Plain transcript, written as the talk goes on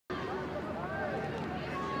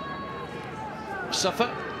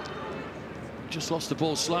Suffer. Just lost the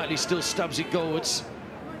ball slightly, still stabs it goalwards.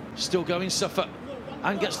 Still going, Suffer.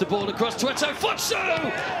 And gets the ball across to Eto.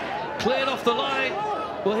 Fotso! Cleared off the line.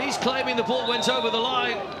 Well, he's claiming the ball went over the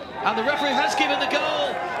line. And the referee has given the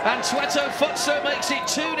goal. And Eto Fotso makes it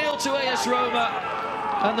 2-0 to AS Roma.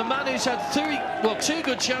 And the man who's had two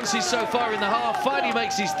good chances so far in the half finally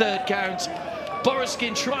makes his third count.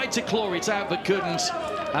 Boruskin tried to claw it out but couldn't.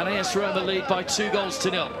 And AS Roma lead by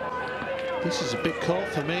 2-0. This is a big call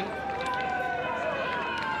for me.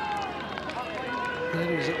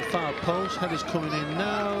 There he's at the far post. Header's coming in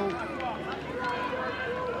now.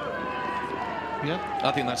 Yeah.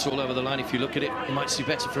 I think that's all over the line. If you look at it, you might see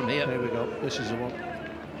better from here. There we go. This is the one.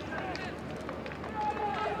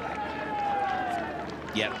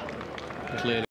 Yeah. Clearly.